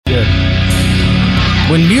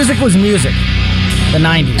When music was music. The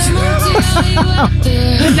 90s.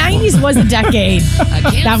 The 90s was a decade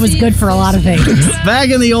that was good for a lot of things. Back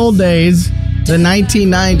in the old days, the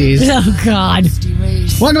 1990s. Oh, God.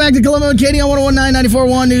 Welcome back to Colombo and Katie on 101.9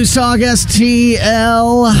 94.1 News Talk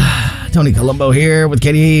STL. Tony Colombo here with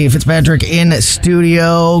Katie Fitzpatrick in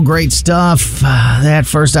studio. Great stuff. That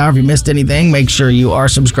first hour, if you missed anything, make sure you are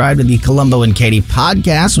subscribed to the Colombo and Katie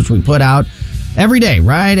podcast, which we put out every day.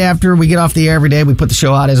 Right after we get off the air every day, we put the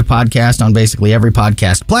show out as a podcast on basically every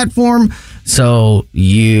podcast platform. So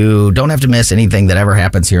you don't have to miss anything that ever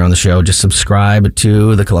happens here on the show. Just subscribe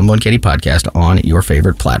to the Colombo and Katie podcast on your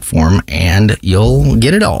favorite platform and you'll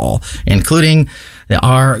get it all, including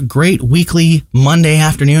our great weekly Monday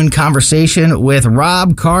afternoon conversation with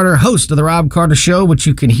Rob Carter, host of The Rob Carter Show, which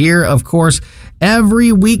you can hear, of course,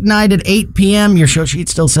 every weeknight at 8 p.m. Your show sheet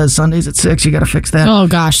still says Sundays at 6. You got to fix that. Oh,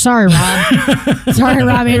 gosh. Sorry, Rob. Sorry,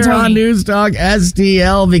 Rob and We're on Tony. News Talk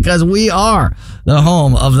STL because we are the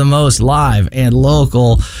home of the most live and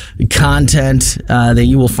local content that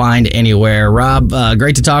you will find anywhere. Rob,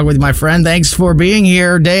 great to talk with you, my friend. Thanks for being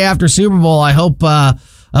here day after Super Bowl. I hope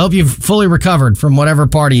you've fully recovered from whatever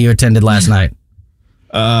party you attended last night.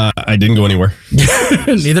 I didn't go anywhere.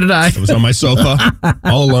 Neither did I. I was on my sofa,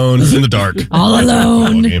 all alone, in the dark. All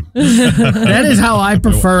alone. That is how I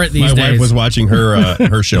prefer it these days. My wife was watching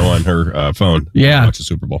her show on her phone. Yeah. Watch the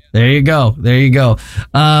Super Bowl. There you go. The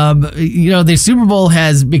Super Bowl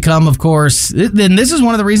has become, of course, and this is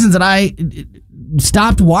one of the reasons that I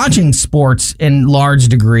stopped watching sports in large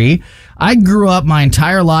degree. I grew up my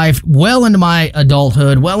entire life, well into my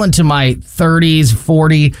adulthood, well into my 30s,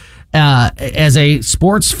 40, as a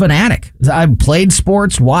sports fanatic. I played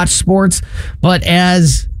sports, watched sports, but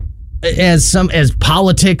as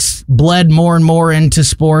politics bled more and more into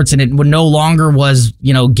sports, and it no longer was,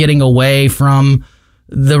 getting away from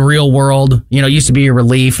the real world, it used to be a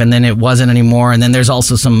relief, and then it wasn't anymore. And then there's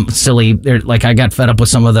also some silly, like I got fed up with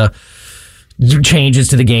some of the changes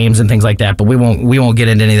to the games and things like that, but we won't get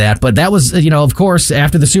into any of that. But that was, of course,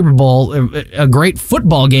 after the Super Bowl, a great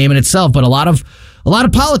football game in itself, but a lot of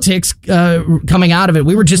politics coming out of it.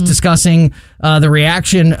 We were just discussing the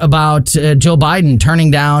reaction about Joe Biden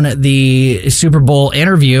turning down the Super Bowl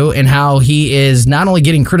interview and how he is not only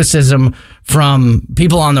getting criticism from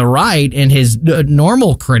people on the right and his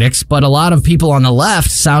normal critics, but a lot of people on the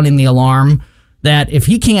left sounding the alarm that if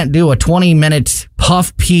he can't do a 20-minute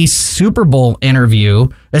puff piece Super Bowl interview,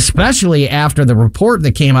 especially after the report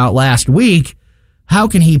that came out last week, how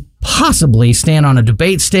can he possibly stand on a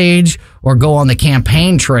debate stage or go on the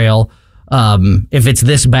campaign trail if it's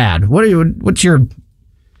this bad? What's your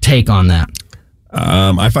take on that?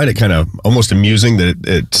 I find it kind of almost amusing that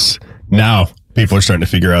it's now people are starting to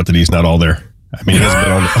figure out that he's not all there. I mean, he hasn't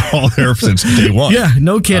been all there since day one. Yeah,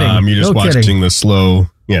 no kidding. You're just watching the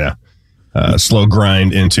slow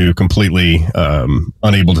grind into completely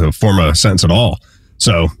unable to form a sentence at all.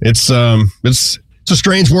 So it's a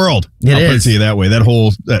strange world. I'll put it to you that way.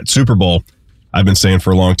 That Super Bowl, I've been saying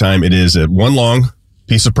for a long time, it is one long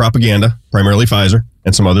piece of propaganda, primarily Pfizer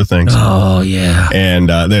and some other things. Oh yeah. And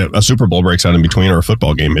a Super Bowl breaks out in between, or a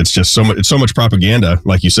football game. It's just so much. It's so much propaganda,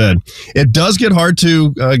 like you said. It does get hard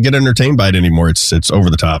to get entertained by it anymore. It's over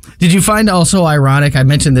the top. Did you find also ironic? I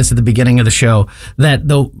mentioned this at the beginning of the show that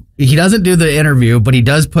he doesn't do the interview, but he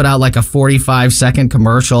does put out like a 45-second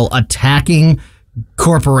commercial attacking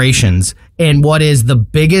corporations and what is the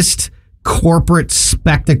biggest corporate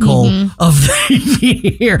spectacle of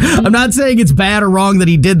the year. I'm not saying it's bad or wrong that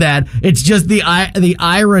he did that. It's just the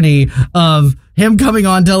irony of him coming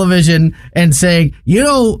on television and saying,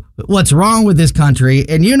 what's wrong with this country,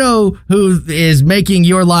 and who is making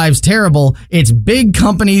your lives terrible. It's big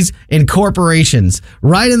companies and corporations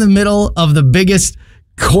right in the middle of the biggest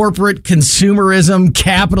corporate consumerism,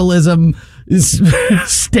 capitalism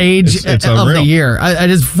stage it's of the year. I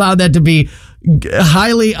just found that to be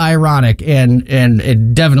highly ironic, and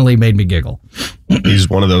it definitely made me giggle. He's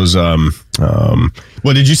one of those.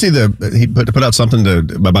 Well, did you see he put out something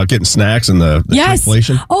about getting snacks and the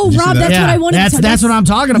shrinkflation? Oh, Rob, that's what I wanted to. That's what I'm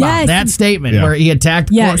talking about. Yes. That statement where he attacked.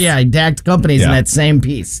 He attacked companies in that same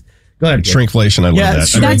piece. Go ahead. Shrinkflation. I love that.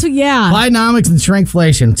 That's what. Yeah. Bidenomics and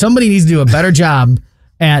shrinkflation. Somebody needs to do a better job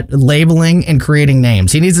at labeling and creating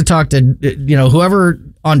names. He needs to talk to whoever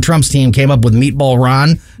on Trump's team came up with Meatball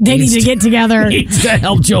Ron. They need to get together. Needs to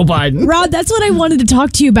help Joe Biden. Rod, that's what I wanted to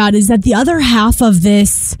talk to you about, is that the other half of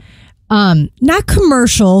this not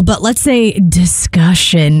commercial, but let's say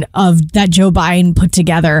discussion of that Joe Biden put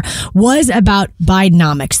together was about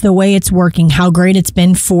Bidenomics, the way it's working, how great it's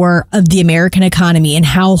been for the American economy, and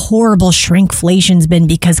how horrible shrinkflation's been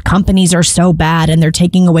because companies are so bad and they're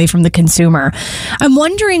taking away from the consumer. I'm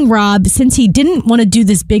wondering, Rob, since he didn't want to do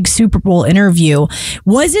this big Super Bowl interview,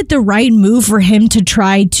 was it the right move for him to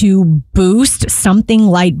try to boost something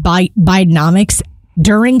like Bidenomics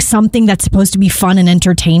during something that's supposed to be fun and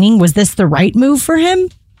entertaining? Was this the right move for him?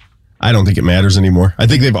 I don't think it matters anymore. I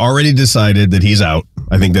think they've already decided that he's out.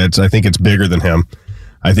 I think it's bigger than him.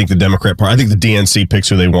 I think the Democrat Party, I think the DNC picks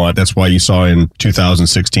who they want. That's why you saw in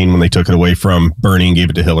 2016 when they took it away from Bernie and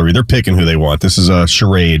gave it to Hillary. They're picking who they want. This is a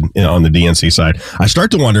charade on the DNC side. I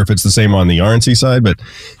start to wonder if it's the same on the RNC side, but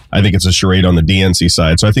I think it's a charade on the DNC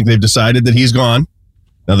side. So I think they've decided that he's gone.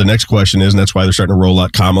 Now, the next question is, and that's why they're starting to roll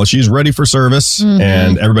out Kamala. She's ready for service,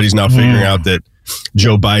 and everybody's now figuring out that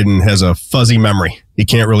Joe Biden has a fuzzy memory. He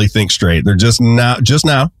can't really think straight. They're just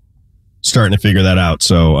now starting to figure that out.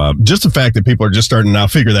 So just the fact that people are just starting to now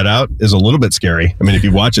figure that out is a little bit scary. I mean, if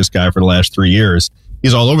you watch this guy for the last 3 years,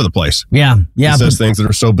 he's all over the place. Yeah. He says things that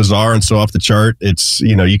are so bizarre and so off the chart. It's,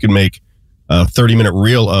 you can make a 30-minute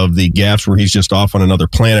reel of the gaffes where he's just off on another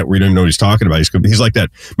planet where you don't even know what he's talking about. He's like that.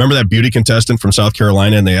 Remember that beauty contestant from South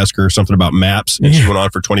Carolina, and they asked her something about maps, and she went on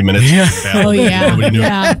for 20 minutes. Oh, yeah. Nobody knew.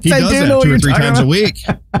 Yeah. He does that 2 or 3 times a week.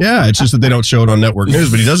 Yeah, it's just that they don't show it on network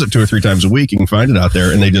news, but he does it 2 or 3 times a week. You can find it out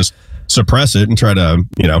there, and they just suppress it and try to,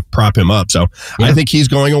 prop him up. So I think he's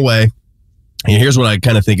going away. And here's what I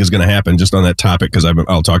kind of think is going to happen just on that topic, because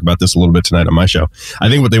I'll talk about this a little bit tonight on my show. I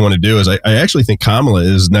think what they want to do is I actually think Kamala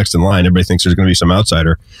is next in line. Everybody thinks there's going to be some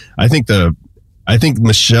outsider. I think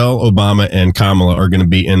Michelle Obama and Kamala are going to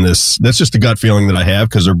be in this. That's just a gut feeling that I have,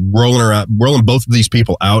 because they're rolling both of these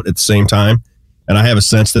people out at the same time. And I have a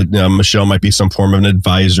sense that Michelle might be some form of an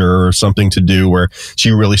advisor or something to do where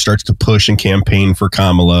she really starts to push and campaign for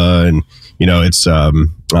Kamala. And, it's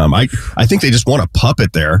I think they just want a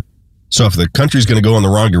puppet there. So if the country's going to go in the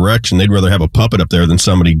wrong direction, they'd rather have a puppet up there than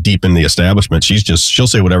somebody deep in the establishment. She'll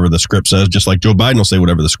say whatever the script says, just like Joe Biden will say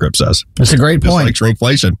whatever the script says. That's a great point. Just like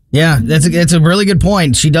shrinkflation. Yeah, that's a really good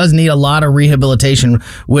point. She does need a lot of rehabilitation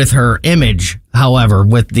with her image, however,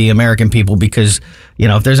 with the American people, because,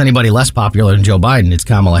 if there's anybody less popular than Joe Biden, it's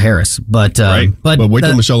Kamala Harris. But wait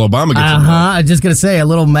till Michelle Obama gets involved. I was just going to say, a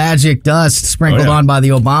little magic dust sprinkled on by the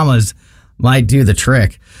Obamas might do the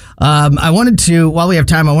trick. I wanted to, while we have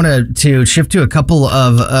time, I wanted to shift to a couple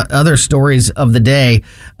of other stories of the day.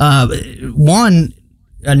 One,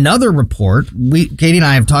 another report. Katie and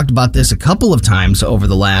I have talked about this a couple of times over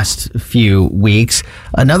the last few weeks.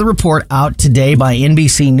 Another report out today by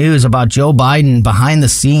NBC News about Joe Biden behind the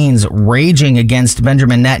scenes raging against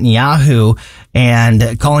Benjamin Netanyahu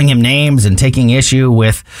and calling him names and taking issue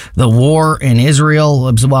with the war in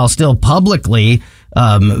Israel, while still publicly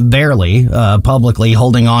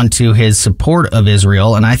holding on to his support of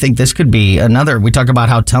Israel. And I think this could be another, we talk about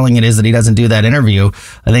how telling it is that he doesn't do that interview.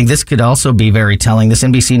 I think this could also be very telling. This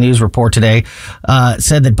NBC News report today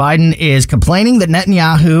said that Biden is complaining that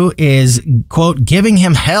Netanyahu is, quote, giving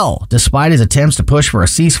him hell despite his attempts to push for a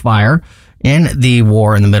ceasefire in the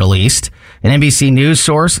war in the Middle East. An NBC News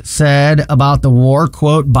source said about the war,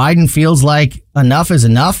 quote, Biden feels like enough is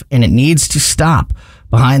enough and it needs to stop.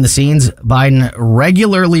 Behind the scenes, Biden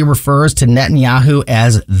regularly refers to Netanyahu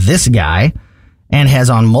as this guy and has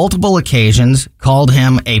on multiple occasions called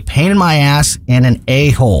him a pain in my ass and an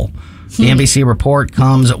a-hole. The NBC report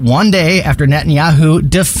comes one day after Netanyahu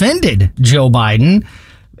defended Joe Biden.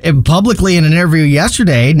 Publicly in an interview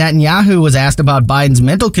yesterday, Netanyahu was asked about Biden's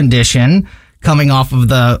mental condition coming off of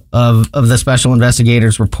the special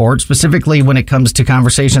investigators report, specifically when it comes to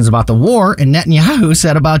conversations about the war. And Netanyahu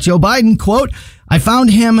said about Joe Biden, quote, I found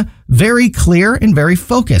him very clear and very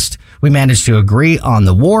focused. We managed to agree on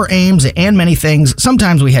the war aims and many things.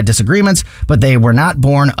 Sometimes we had disagreements, but they were not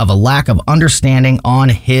born of a lack of understanding on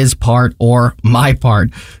his part or my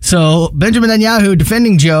part. So Benjamin Netanyahu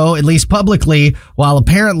defending Joe, at least publicly, while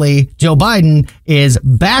apparently Joe Biden is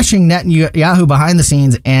bashing Netanyahu behind the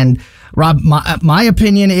scenes. And Rob, my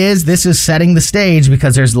opinion is this is setting the stage,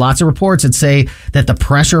 because there's lots of reports that say that the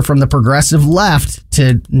pressure from the progressive left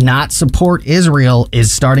to not support Israel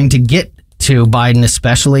is starting to get to Biden,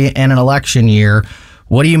 especially in an election year.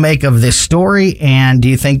 What do you make of this story? And do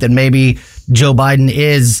you think that maybe Joe Biden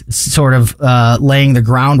is sort of laying the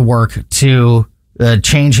groundwork to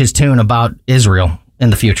change his tune about Israel in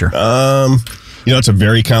the future? It's a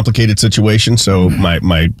very complicated situation. So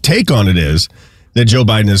my take on it is that Joe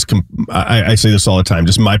Biden is, I say this all the time,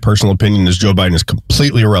 just my personal opinion is Joe Biden is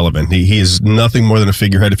completely irrelevant. He is nothing more than a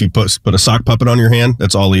figurehead. If you put a sock puppet on your hand,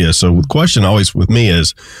 that's all he is. So the question always with me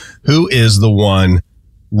is, who is the one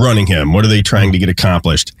running him? What are they trying to get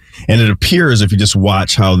accomplished? And it appears, if you just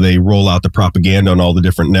watch how they roll out the propaganda on all the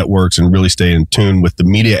different networks and really stay in tune with the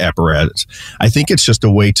media apparatus, I think it's just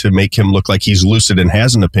a way to make him look like he's lucid and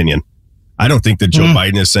has an opinion. I don't think that Joe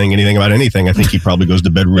Biden is saying anything about anything. I think he probably goes to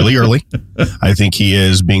bed really early. I think he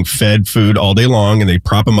is being fed food all day long, and they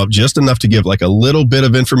prop him up just enough to give like a little bit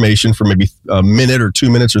of information for maybe a minute or 2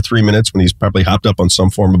 minutes or 3 minutes when he's probably hopped up on some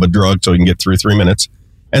form of a drug so he can get through 3 minutes.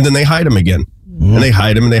 And then they hide him again. And they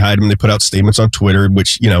hide him and they hide him. And they put out statements on Twitter,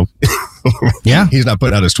 which, you know, yeah, he's not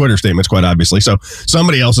putting out his Twitter statements, quite obviously. So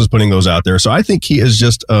somebody else is putting those out there. So I think he is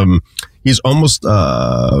just, he's almost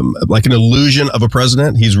like an illusion of a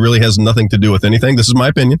president. He's really has nothing to do with anything. This is my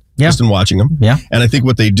opinion, just in watching him. Yeah. And I think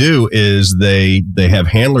what they do is they have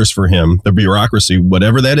handlers for him, the bureaucracy,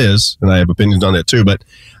 whatever that is. And I have opinions on that too. But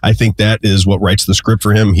I think that is what writes the script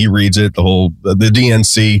for him. He reads it. The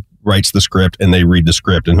DNC writes the script and they read the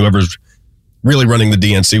script. And whoever's really running the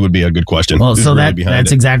DNC would be a good question. Well, so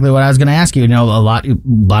that's exactly what I was going to ask you. You know, a lot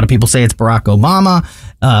of people say it's Barack Obama.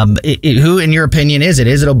 Who, in your opinion, is it?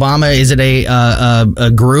 Is it Obama? Is it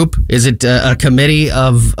a group? Is it a committee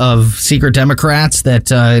of secret Democrats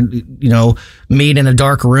that meet in a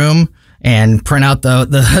dark room and print out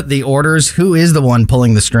the orders? Who is the one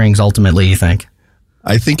pulling the strings ultimately, you think?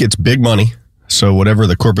 I think it's big money. So whatever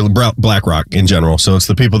the corporate, BlackRock in general. So it's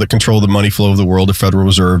the people that control the money flow of the world, the Federal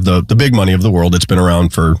Reserve, the big money of the world. It's been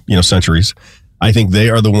around for, centuries. I think they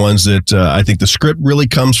are the ones that I think the script really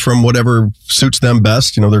comes from whatever suits them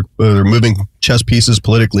best. They're moving chess pieces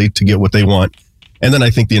politically to get what they want. And then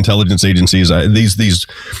I think the intelligence agencies, these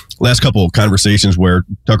last couple of conversations where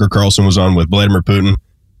Tucker Carlson was on with Vladimir Putin,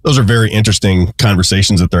 those are very interesting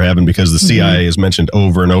conversations that they're having because the CIA is mentioned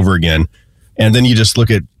over and over again. And then you just look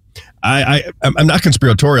at, I'm not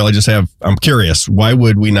conspiratorial. I'm curious. Why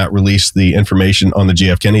would we not release the information on the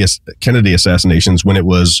JF Kennedy assassinations when it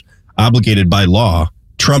was obligated by law?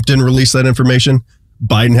 Trump didn't release that information.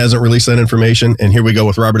 Biden hasn't released that information. And here we go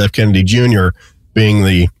with Robert F. Kennedy Jr. being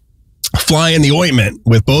the fly in the ointment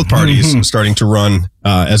with both parties starting to run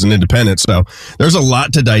as an independent. So there's a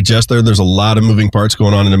lot to digest there. There's a lot of moving parts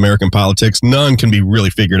going on in American politics. None can be really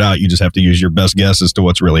figured out. You just have to use your best guess as to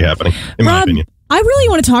what's really happening, in my opinion. I really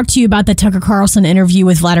want to talk to you about the Tucker Carlson interview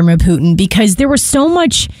with Vladimir Putin because there's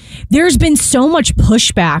been so much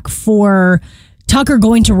pushback for Tucker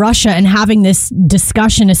going to Russia and having this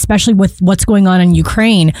discussion, especially with what's going on in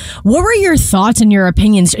Ukraine. What were your thoughts and your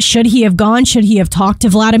opinions? Should he have gone? Should he have talked to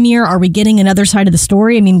Vladimir? Are we getting another side of the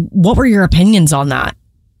story? I mean, what were your opinions on that?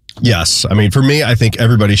 Yes. I mean, for me, I think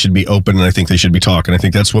everybody should be open and I think they should be talking. I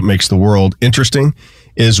think that's what makes the world interesting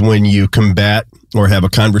is when you combat or have a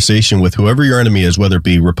conversation with whoever your enemy is, whether it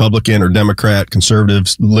be Republican or Democrat,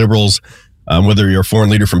 conservatives, liberals, whether you're a foreign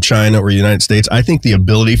leader from China or the United States. I think the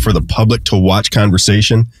ability for the public to watch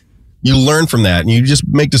conversation, you learn from that and you just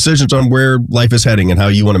make decisions on where life is heading and how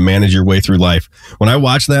you want to manage your way through life. When I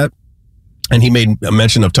watched that and he made a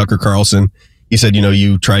mention of Tucker Carlson, he said,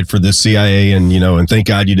 you tried for the CIA and thank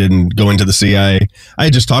God you didn't go into the CIA. I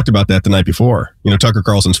had just talked about that the night before. Tucker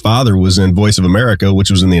Carlson's father was in Voice of America,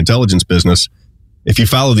 which was in the intelligence business. If you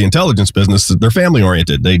follow the intelligence business, they're family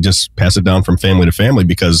oriented. They just pass it down from family to family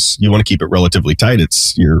because you want to keep it relatively tight.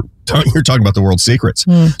 You're talking about the world's secrets.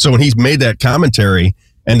 So when he's made that commentary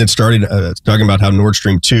and then started talking about how Nord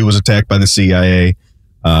Stream 2 was attacked by the CIA,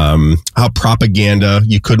 how propaganda,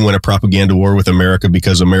 you couldn't win a propaganda war with America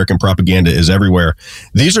because American propaganda is everywhere.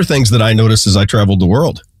 These are things that I noticed as I traveled the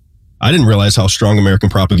world. I didn't realize how strong American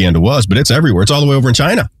propaganda was, but it's everywhere. It's all the way over in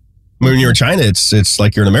China. I mean, when you're in China, it's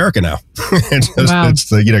like you're in America now. It's got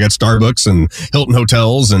Starbucks and Hilton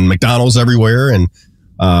hotels and McDonald's everywhere. And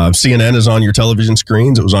CNN is on your television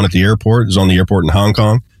screens. It was on at the airport. It was on the airport in Hong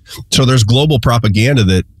Kong. So there's global propaganda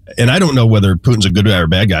that, and I don't know whether Putin's a good guy or a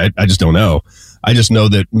bad guy. I just don't know. I just know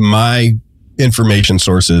that my information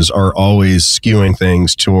sources are always skewing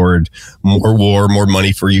things toward more war, more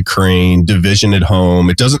money for Ukraine, division at home.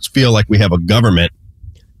 It doesn't feel like we have a government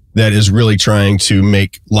that is really trying to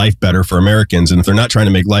make life better for Americans. And if they're not trying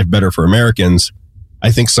to make life better for Americans,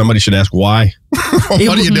 I think somebody should ask why. What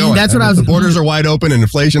are you doing? That's what the borders are wide open and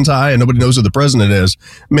inflation's high and nobody knows who the president is.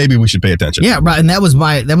 Maybe we should pay attention. Yeah, right. And that was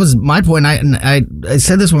my point. I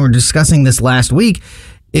said this when we were discussing this last week.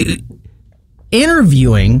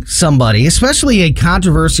 Interviewing somebody, especially a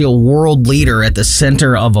controversial world leader at the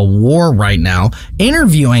center of a war right now,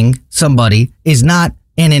 interviewing somebody is not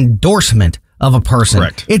an endorsement of a person.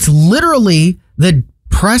 Correct. It's literally the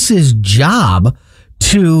press's job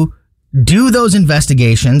to do those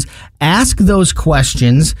investigations, ask those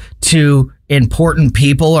questions to important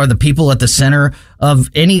people or the people at the center of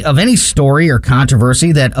any story or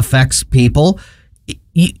controversy that affects people.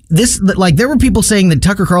 There were people saying that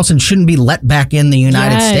Tucker Carlson shouldn't be let back in the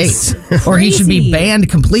United States, or he should be banned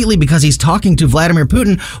completely because he's talking to Vladimir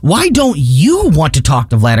Putin. Why don't you want to talk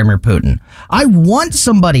to Vladimir Putin? I want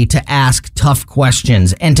somebody to ask tough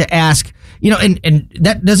questions and to ask, and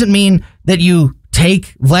that doesn't mean that you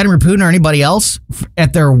take Vladimir Putin or anybody else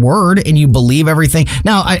at their word and you believe everything.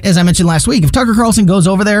 Now, as I mentioned last week, if Tucker Carlson goes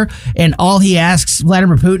over there and all he asks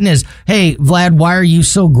Vladimir Putin is, "Hey, Vlad, why are you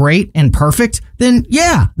so great and perfect?" then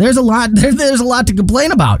yeah, there's a lot to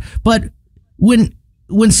complain about. But when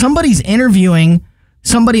somebody's interviewing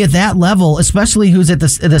somebody at that level, especially who's at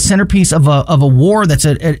the centerpiece of a war that's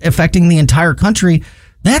affecting the entire country,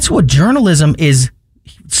 that's what journalism is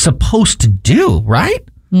supposed to do, right?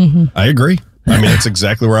 Mm-hmm. I agree. I mean, that's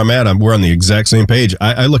exactly where I'm at. We're on the exact same page.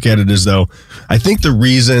 I look at it as though I think the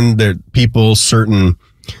reason that certain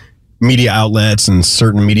media outlets and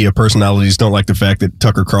certain media personalities don't like the fact that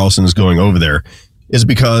Tucker Carlson is going over there is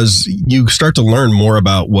because you start to learn more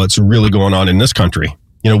about what's really going on in this country.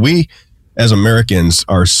 We as Americans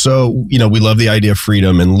are so, we love the idea of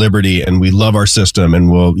freedom and liberty, and we love our system,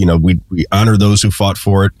 and we honor those who fought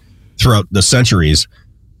for it throughout the centuries.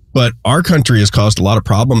 But our country has caused a lot of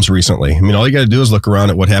problems recently. I mean, all you got to do is look around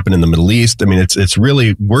at what happened in the Middle East. I mean, it's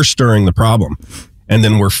really, we're stirring the problem, and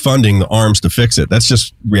then we're funding the arms to fix it. That's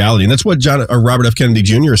just reality. And that's what Robert F. Kennedy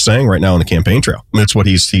Jr. is saying right now on the campaign trail. I mean, it's what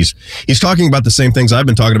he's talking about, the same things I've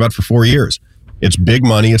been talking about for 4 years. It's big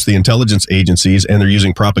money. It's the intelligence agencies, and they're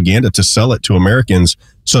using propaganda to sell it to Americans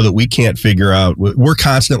so that we can't figure out. We're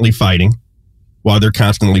constantly fighting while they're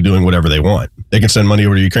constantly doing whatever they want. They can send money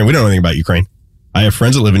over to Ukraine. We don't know anything about Ukraine. I have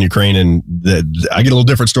friends that live in Ukraine, and I get a little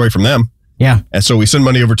different story from them. Yeah. And so we send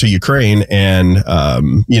money over to Ukraine, and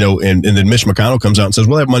and then Mitch McConnell comes out and says,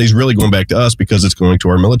 well, that money's really going back to us because it's going to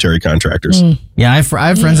our military contractors. Yeah, I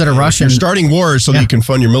have friends that are Russian. You're starting wars so that you can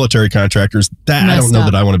fund your military contractors. I don't know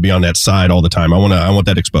that I want to be on that side all the time. I want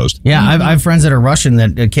that exposed. Yeah, I have friends that are Russian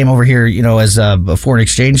that came over here, as foreign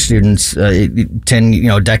exchange students a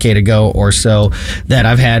decade ago or so, that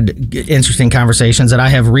I've had interesting conversations that I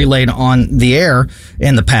have relayed on the air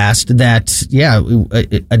in the past that,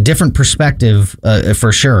 a different perspective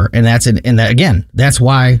for sure. And that's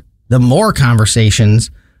why the more conversations,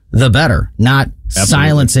 the better, not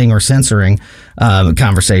silencing or censoring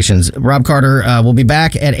conversations. Rob Carter will be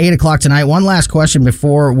back at 8:00 tonight. One last question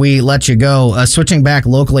before we let you go. Switching back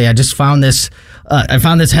locally, I just found this. I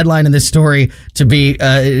found this headline in this story to be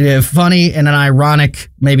funny in an ironic,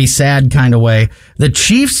 maybe sad kind of way. The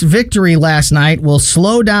Chiefs' victory last night will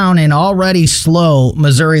slow down an already slow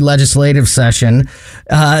Missouri legislative session.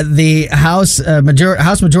 The House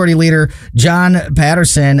Majority Leader John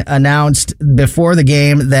Patterson announced before the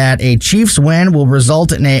game that a Chiefs win will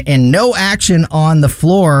result in no action on the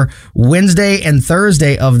floor Wednesday and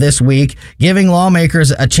Thursday of this week, giving lawmakers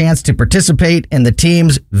a chance to participate in the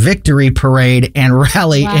team's victory parade and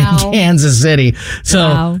rally in Kansas City.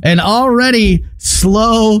 So an already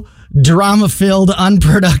slow, drama-filled,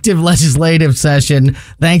 unproductive legislative session.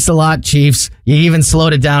 Thanks a lot, Chiefs. You even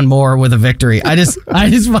slowed it down more with a victory. I just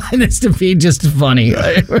find this to be just funny.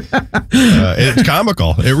 It's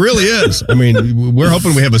comical. It really is. I mean, we're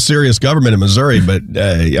hoping we have a serious government in Missouri, but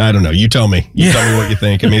I don't know. You tell me. Tell me what you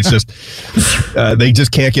think. I mean, it's just they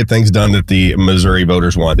just can't get things done that the Missouri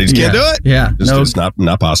voters want. They just can't do it. Yeah, it's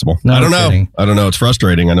not possible. No I don't kidding. know. I don't know. It's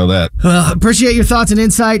frustrating. I know that. Well, appreciate your thoughts and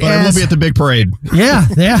insight. But I will be at the big parade. Yeah.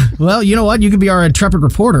 Well, you know what? You could be our intrepid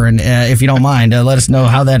reporter, and if you don't mind, let us know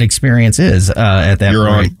how that experience is at that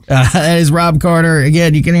point. That is Rob Carter.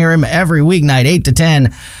 Again, you can hear him every weeknight, 8 to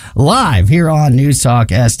 10, live here on News Talk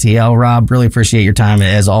STL. Rob, really appreciate your time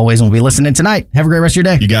as always, and we'll be listening tonight. Have a great rest of your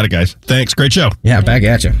day. You got it, guys. Thanks. Great show. Yeah, back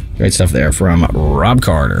at you. Great stuff there from Rob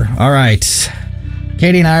Carter. All right.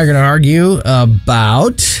 Katie and I are going to argue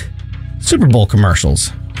about Super Bowl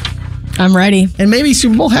commercials. I'm ready. And maybe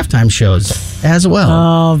Super Bowl halftime shows as well.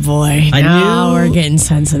 Oh, boy. Now we're getting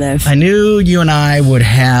sensitive. I knew you and I would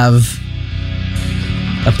have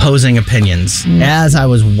opposing opinions. As I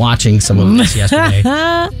was watching some of this yesterday,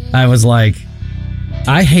 I was like,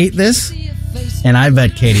 I hate this, and I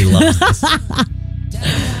bet Katie loves this.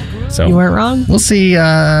 So you weren't wrong. We'll see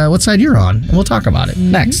what side you're on, and we'll talk about it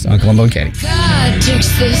next on Columbo and Katie. God,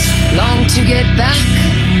 takes this long to get back.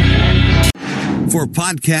 For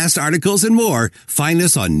podcast articles and more, find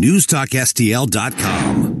us on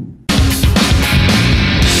newstalkstl.com.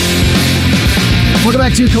 Welcome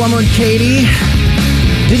back to Columbo and Katie.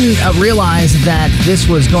 Didn't realize that this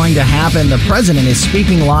was going to happen. The president is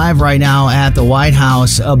speaking live right now at the White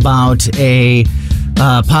House about a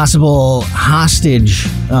possible hostage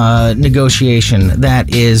negotiation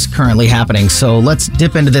that is currently happening. So let's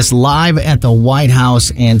dip into this live at the White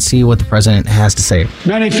House and see what the president has to say.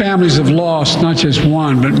 Many families have lost not just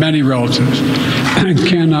one, but many relatives and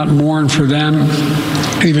cannot mourn for them,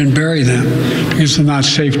 even bury them, because it's not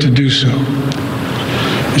safe to do so.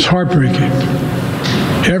 It's heartbreaking.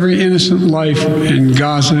 Every innocent life in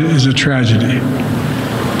Gaza is a tragedy,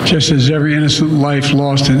 just as every innocent life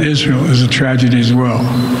lost in Israel is a tragedy as well.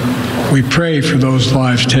 We pray for those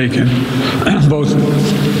lives taken, both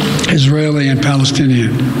Israeli and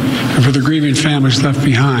Palestinian, and for the grieving families left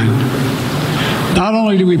behind. Not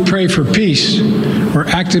only do we pray for peace, we're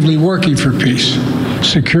actively working for peace,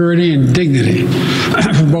 security, and dignity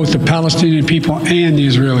for both the Palestinian people and the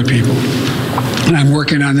Israeli people. And I'm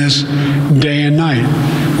working on this day and night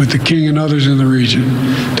with the king and others in the region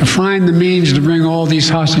to find the means to bring all these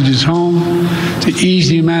hostages home, to ease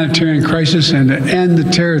the humanitarian crisis, and to end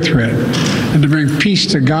the terror threat, and to bring peace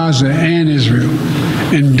to Gaza and Israel,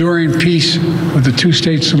 enduring peace with a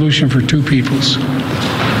two-state solution for two peoples.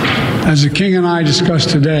 As the King and I discussed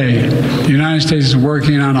today, the United States is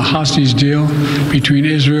working on a hostage deal between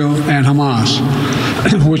Israel and Hamas,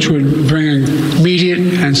 which would bring an immediate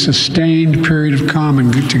and sustained period of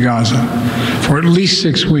calm to Gaza for at least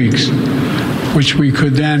 6 weeks, which we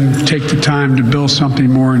could then take the time to build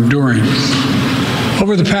something more enduring.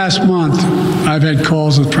 Over the past month, I've had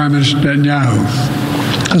calls with Prime Minister Netanyahu,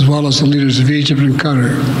 as well as the leaders of Egypt and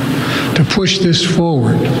Qatar, to push this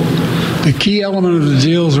forward. The key element of the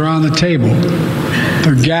deals are on the table.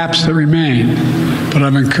 There are gaps that remain, but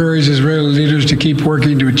I've encouraged Israeli leaders to keep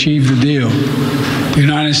working to achieve the deal. The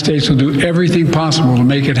United States will do everything possible to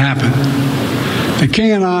make it happen. The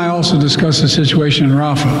King and I also discussed the situation in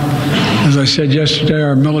Rafah. As I said yesterday,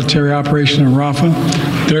 our military operation in Rafah,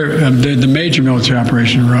 the major military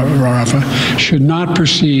operation in Rafah, should not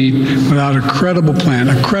proceed without a credible plan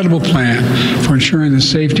for ensuring the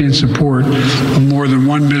safety and support of more than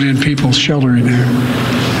 1 million people sheltering there.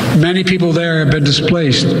 Many people there have been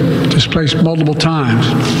displaced multiple times,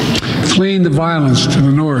 fleeing the violence to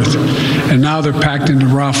the north, and now they're packed into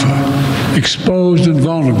Rafah, exposed and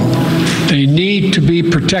vulnerable. They need to be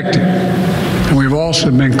protected. And we've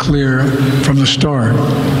also been clear from the start.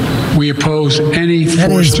 We oppose any forced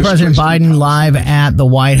That is President Biden live at the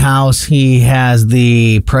White House. He has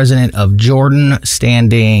the president of Jordan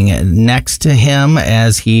standing next to him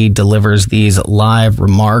as he delivers these live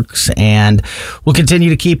remarks. And we'll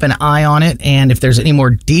continue to keep an eye on it. And if there's any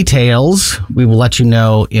more details, we will let you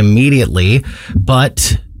know immediately.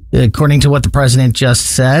 But according to what the president just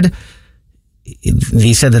said,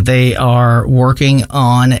 he said that they are working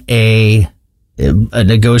on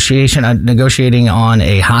negotiating on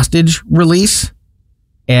a hostage release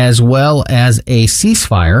as well as a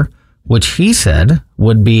ceasefire, which he said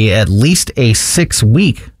would be at least a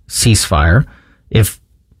 6-week ceasefire if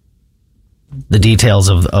the details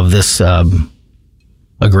of this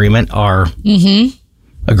agreement are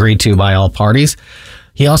agreed to by all parties.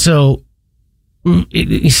 He also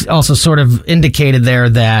sort of indicated there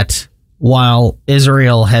that while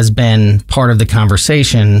Israel has been part of the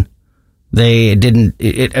conversation, they didn't.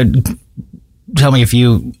 Tell me if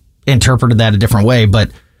you interpreted that a different way,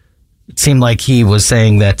 but it seemed like he was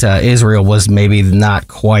saying that Israel was maybe not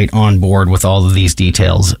quite on board with all of these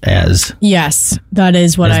details as yes, that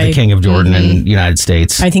is what the King of Jordan and United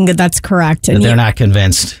States. I think that's correct. That they're not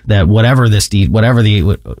convinced that whatever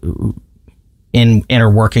the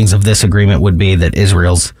inner workings of this agreement would be, that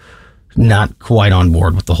Israel's not quite on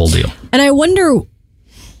board with the whole deal. And I wonder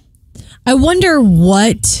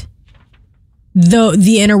what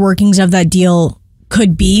the inner workings of that deal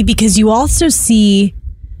could be, because you also see,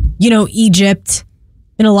 Egypt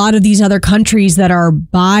and a lot of these other countries that are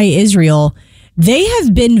by Israel, they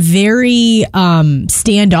have been very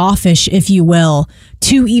standoffish, if you will,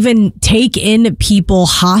 to even take in people,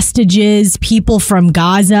 hostages, people from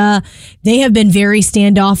Gaza. They have been very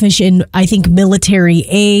standoffish in, I think, military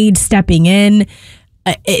aid, stepping in.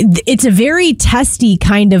 It's a very testy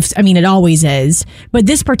kind of, it always is, but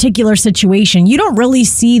this particular situation, you don't really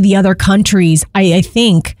see the other countries, I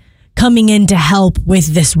think, coming in to help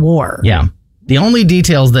with this war. Yeah. The only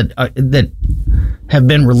details that have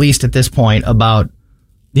been released at this point about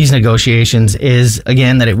these negotiations is,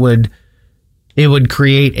 again, that it would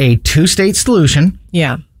create a 2-state solution.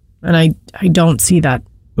 Yeah. And I don't see that.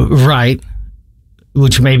 Right.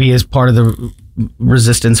 Which maybe is part of the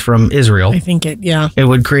resistance from Israel. I think it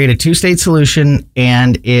would create a 2-state solution,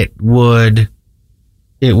 and it would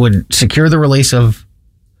secure the release of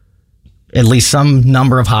at least some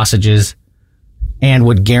number of hostages and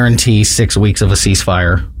would guarantee 6 weeks of a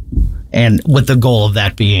ceasefire, and with the goal of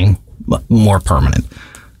that being more permanent.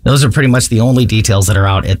 Those are pretty much the only details that are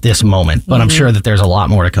out at this moment, but I'm sure that there's a lot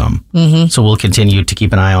more to come. So we'll continue to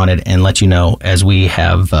keep an eye on it and let you know as we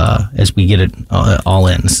get it all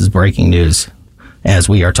in. This is breaking news as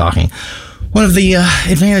we are talking. One of the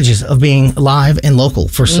advantages of being live and local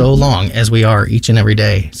for so long as we are each and every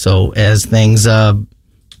day. So as things,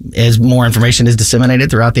 as more information is disseminated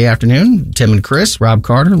throughout the afternoon, Tim and Chris, Rob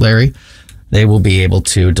Carter, Larry, they will be able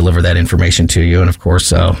to deliver that information to you. And of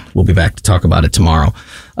course, we'll be back to talk about it tomorrow.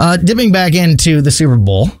 Dipping back into the Super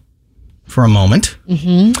Bowl for a moment.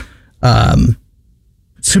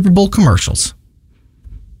 Super Bowl commercials.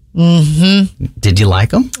 Did you like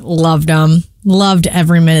them? Loved them. Loved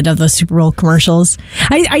every minute of the Super Bowl commercials.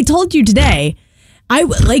 I told you today,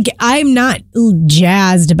 I'm not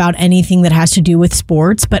jazzed about anything that has to do with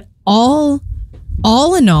sports, but all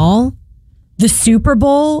in all, the Super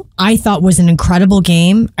Bowl, I thought was an incredible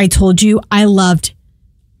game. I told you I loved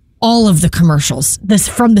all of the commercials.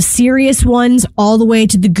 From the serious ones all the way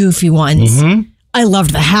to the goofy ones. I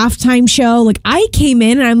loved the halftime show. Like, I came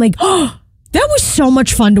in and I'm like, oh, that was so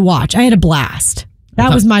much fun to watch. I had a blast.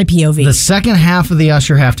 That was my POV. The second half of the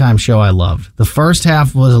Usher halftime show I loved. The first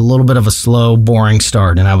half was a little bit of a slow, boring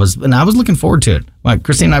start, and I was looking forward to it. Like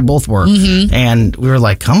Christine and I both were, and we were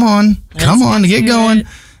like, "Come on, get going."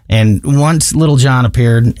 And once Little John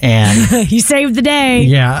appeared, and he saved the day.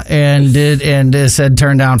 Yeah, and said,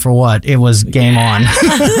 "Turn down for what?" It was game on.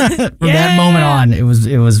 From that moment on, it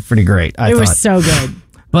was pretty great. I thought it was so good.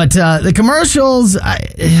 But the commercials,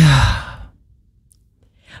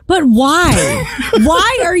 But why?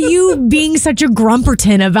 Why are you being such a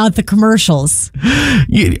grumperton about the commercials?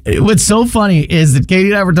 What's so funny is that Katie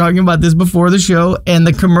and I were talking about this before the show, and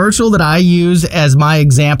the commercial that I use as my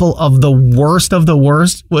example of the worst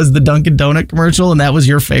was the Dunkin Donut commercial, and that was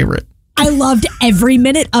your favorite. I loved every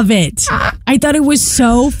minute of it. I thought it was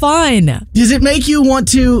so fun. Does it make you want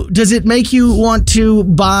to go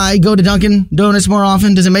to Dunkin Donuts more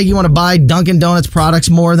often? Does it make you want to buy Dunkin Donuts products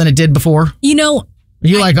more than it did before? You know,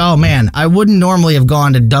 you're like, oh man, I wouldn't normally have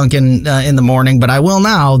gone to Dunkin' in the morning, but I will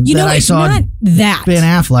now that I saw not that. Ben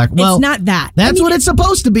Affleck. Well, it's not that. That's what it's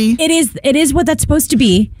supposed to be. It is what that's supposed to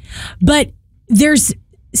be, but there's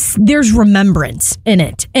remembrance in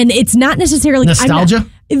it, and it's not necessarily nostalgia.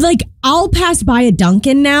 I'll pass by a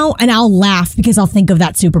Dunkin' now and I'll laugh because I'll think of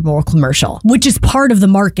that Super Bowl commercial, which is part of the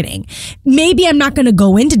marketing. Maybe I'm not going to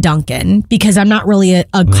go into Dunkin' because I'm not really a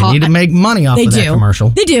They need to make money off of that commercial.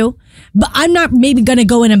 They do. But I'm not maybe going to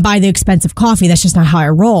go in and buy the expensive coffee. That's just not how I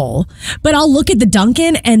roll. But I'll look at the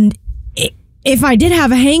Dunkin', and if I did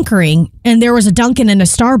have a hankering and there was a Dunkin' and a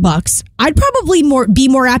Starbucks, I'd probably be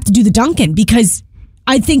more apt to do the Dunkin' because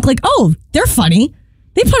I think oh, they're funny.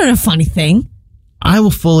 They put in a funny thing. I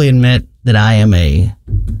will fully admit that I am a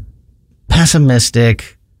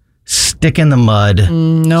pessimistic, stick in the mud,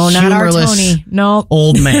 no, not our Tony. No,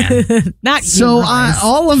 old man. Not so.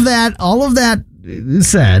 All of that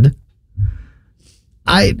said,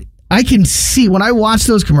 I can see when I watch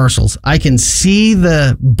those commercials, I can see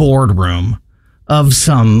the boardroom of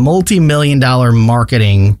some multi-million-dollar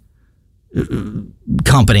marketing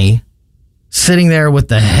company sitting there with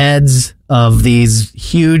the heads of these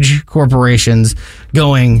huge corporations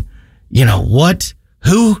going, you know what?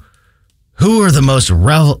 Who are the most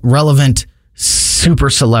relevant super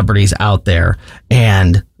celebrities out there?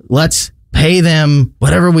 And let's pay them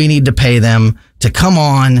whatever we need to pay them to come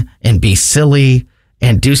on and be silly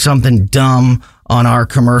and do something dumb on our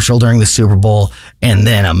commercial during the Super Bowl, and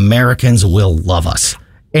then Americans will love us.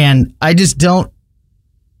 And I just don't.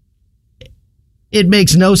 It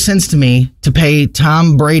makes no sense to me to pay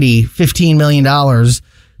Tom Brady $15 million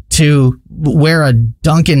to wear a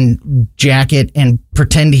Dunkin' jacket and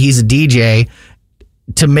pretend he's a DJ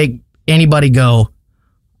to make anybody go,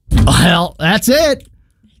 well, that's it.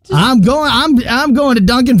 I'm going to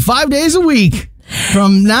Dunkin' 5 days a week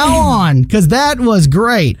from now on, because that was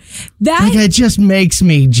great. It just makes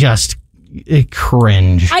me just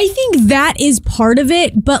cringe. I think that is part of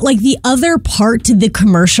it, but the other part to the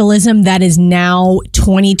commercialism that is now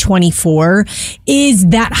 2024 is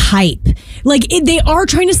that hype. They are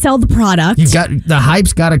trying to sell the product. The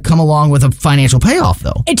hype's got to come along with a financial payoff,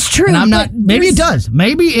 though. It's true. And I'm not. Maybe it does.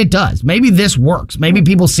 Maybe this works. Maybe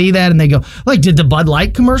people see that and they go, did the Bud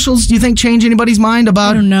Light commercials, do you think, change anybody's mind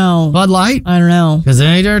about? I don't know. Bud Light? I don't know. Because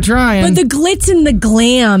they're trying. But the glitz and the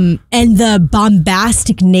glam and the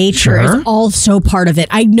bombastic nature is also part of it.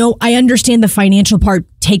 I understand the financial part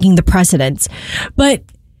taking the precedence, but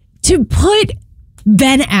to put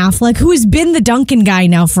Ben Affleck, who has been the Dunkin guy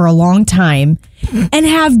now for a long time, and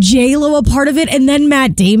have J-Lo a part of it, and then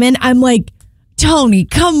Matt Damon. I'm like, Tony,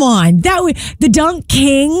 come on. The Dunk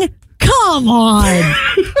King? Come on.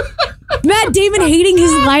 Matt Damon hating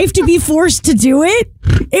his life to be forced to do it?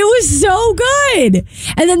 It was so good.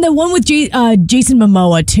 And then the one with Jason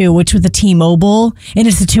Momoa, too, which was the T-Mobile, and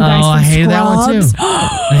it's the two guys from Scrubs. I hated that one, too.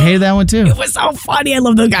 I hated that one, too. It was so funny. I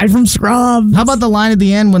love the guy from Scrubs. How about the line at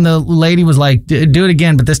the end when the lady was like, do it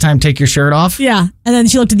again, but this time take your shirt off? Yeah. And then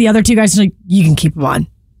she looked at the other two guys and was like, you can keep them on.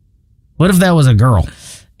 What if that was a girl?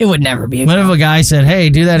 It would never be a girl. What if a guy said, hey,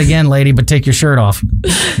 do that again, lady, but take your shirt off?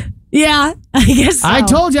 Yeah, I guess so. I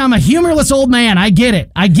told you I'm a humorless old man. I get it.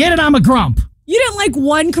 I'm a grump. You didn't like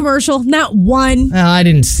one commercial? Not one? No, I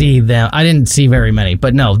didn't see them. I didn't see very many.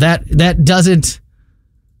 But no, that doesn't,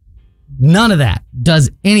 none of that does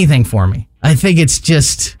anything for me. I think it's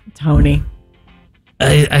just... Tony.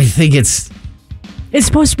 I think it's... It's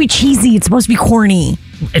supposed to be cheesy. It's supposed to be corny.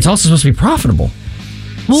 It's also supposed to be profitable.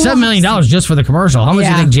 Well, $7 million just for the commercial. How much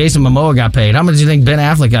do you think Jason Momoa got paid? How much do you think Ben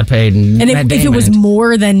Affleck got paid? And if it was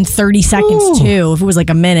more than 30 seconds, too. If it was like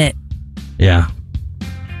a minute. Yeah.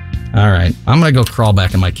 All right. I'm going to go crawl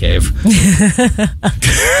back in my cave.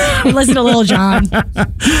 Listen to Lil Jon.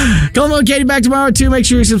 Colin and Katie back tomorrow, too. Make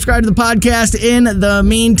sure you subscribe to the podcast in the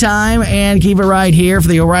meantime. And keep it right here for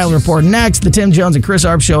the O'Reilly Report next. The Tim Jones and Chris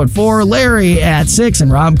Arp Show at 4. Larry at 6. And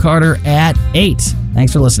Rob Carter at 8.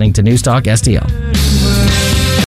 Thanks for listening to News Talk STL.